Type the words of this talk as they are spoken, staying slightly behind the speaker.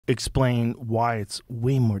explain why it's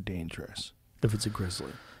way more dangerous if it's a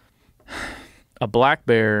grizzly. A black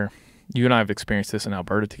bear, you and I have experienced this in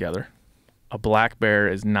Alberta together. A black bear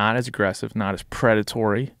is not as aggressive, not as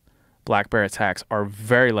predatory. Black bear attacks are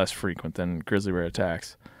very less frequent than grizzly bear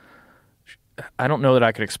attacks. I don't know that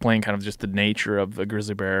I could explain kind of just the nature of a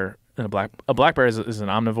grizzly bear and a black bear is an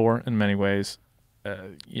omnivore in many ways.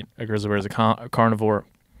 A grizzly bear is a carnivore.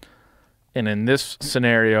 And in this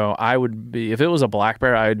scenario, I would be, if it was a black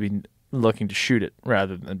bear, I would be looking to shoot it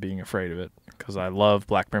rather than being afraid of it, because I love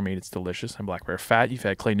black bear meat. It's delicious. And black bear fat. You've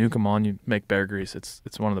had Clay Newcomb on. You make bear grease. It's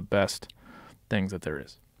one of the best things that there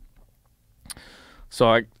is. So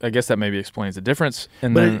I guess that maybe explains the difference.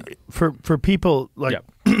 And but then for people, like,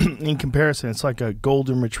 in comparison, it's like a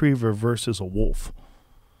golden retriever versus a wolf.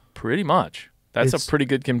 Pretty much. That's a pretty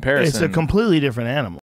good comparison. It's a completely different animal.